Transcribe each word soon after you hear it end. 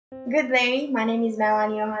Good day, my name is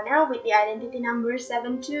Melani Yohana with the identity number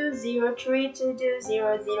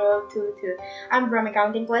 7203220022. I'm from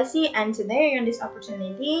Accounting Classy, and today on this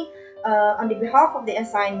opportunity, on the behalf of the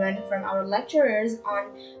assignment from our lecturers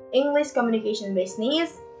on English Communication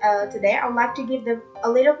Business, today I would like to give a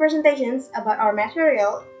little presentations about our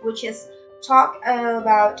material, which is talk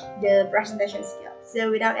about the presentation skill.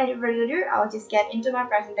 So without any further ado, I'll just get into my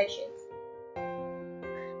presentations.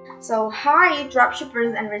 So hi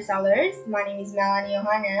dropshippers and resellers, my name is Melani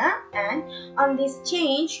Yohana, and on this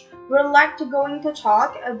change we're going to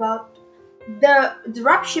talk about the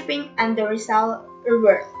dropshipping and the reseller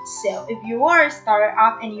world. So if you are a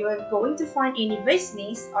startup and you are going to find any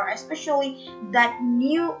business, or especially that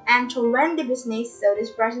new and trendy business, so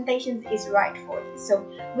this presentation is right for you. So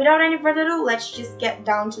without any further ado, let's just get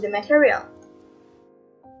down to the material.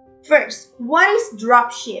 First, what is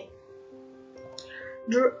dropship?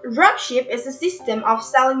 Dropship is a system of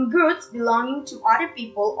selling goods belonging to other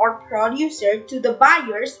people or producer to the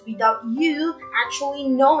buyers without you actually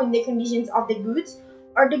knowing the conditions of the goods,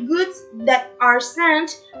 or the goods that are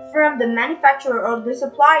sent from the manufacturer or the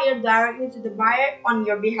supplier directly to the buyer on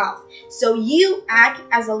your behalf. So you act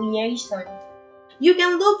as a liaison. You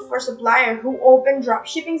can look for suppliers who open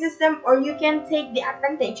dropshipping system, or you can take the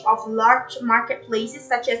advantage of large marketplaces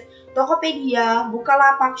such as Tokopedia,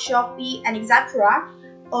 Bukalapak, Shopee, and etc.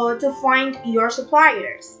 To find your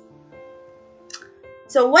suppliers.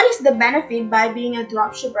 So what is the benefit by being a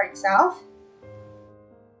dropshipper itself?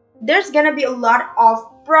 There's gonna be a lot of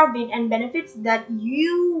profit and benefits that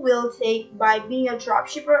you will take by being a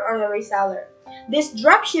dropshipper or a reseller. This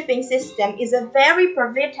dropshipping system is a very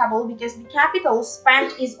profitable because the capital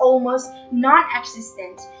spent is almost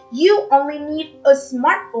non-existent. You only need a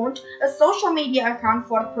smartphone, a social media account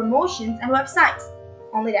for promotions, and websites.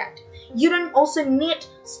 Only that. You don't also need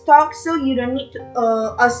stock, so you don't need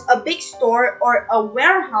a big store or a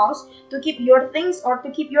warehouse to keep your things or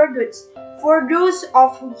to keep your goods. For those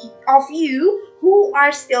of you who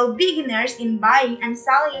are still beginners in buying and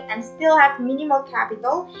selling and still have minimal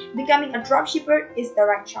capital, becoming a dropshipper is the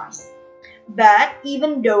right choice. But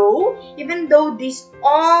even though this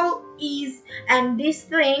all is, and these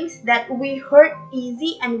things that we heard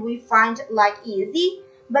easy and we find like easy,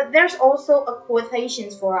 but there's also a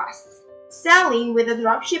quotations for us. Selling with a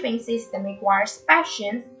dropshipping system requires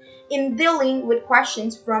patience in dealing with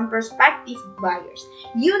questions from prospective buyers.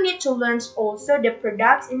 You need to learn also the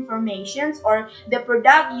product's information or the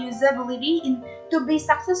product usability to be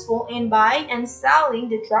successful in buying and selling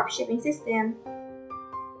the dropshipping system.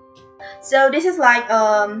 So this is like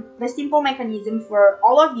the simple mechanism for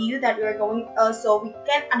all of you that we are going so we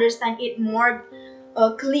can understand it more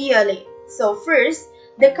clearly. So first,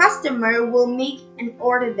 the customer will make an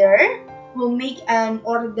order for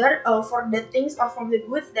the things or from the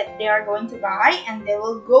goods that they are going to buy, and they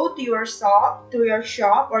will go to your shop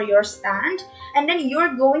or your stand, and then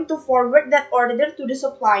you're going to forward that order to the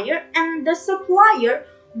supplier, and the supplier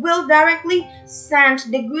will directly send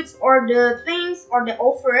the goods or the things or the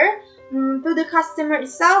offer to the customer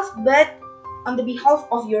itself, but on the behalf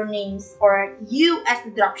of your names or you as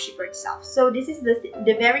the dropshipper itself. So this is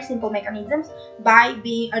the very simple mechanisms by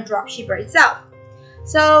being a dropshipper itself.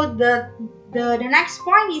 So the next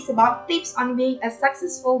point is about tips on being a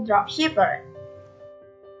successful dropshipper.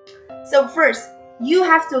 So first, you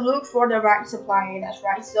have to look for the right supplier. That's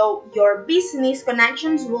right. So your business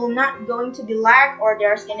connections will not going to be lack, or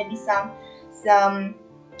there's gonna be some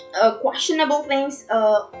questionable things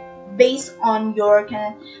based on your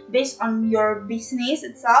business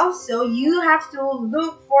itself. So you have to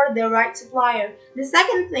look for the right supplier. The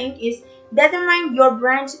second thing is determine your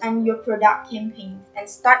brand and your product campaign and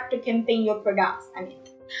start to campaign your products.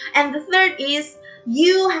 And the third is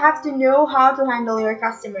you have to know how to handle your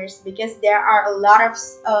customers, because there are a lot of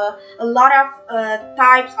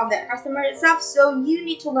types of the customer itself. So you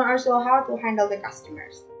need to learn also how to handle the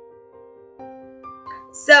customers.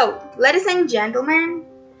 So, ladies and gentlemen,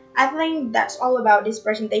 I think that's all about these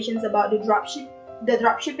presentations about the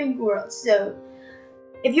dropshipping world. So,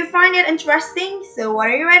 if you find it interesting, so what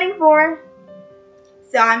are you waiting for?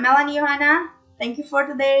 So, I'm Melani Yohana. Thank you for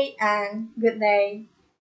today and good day.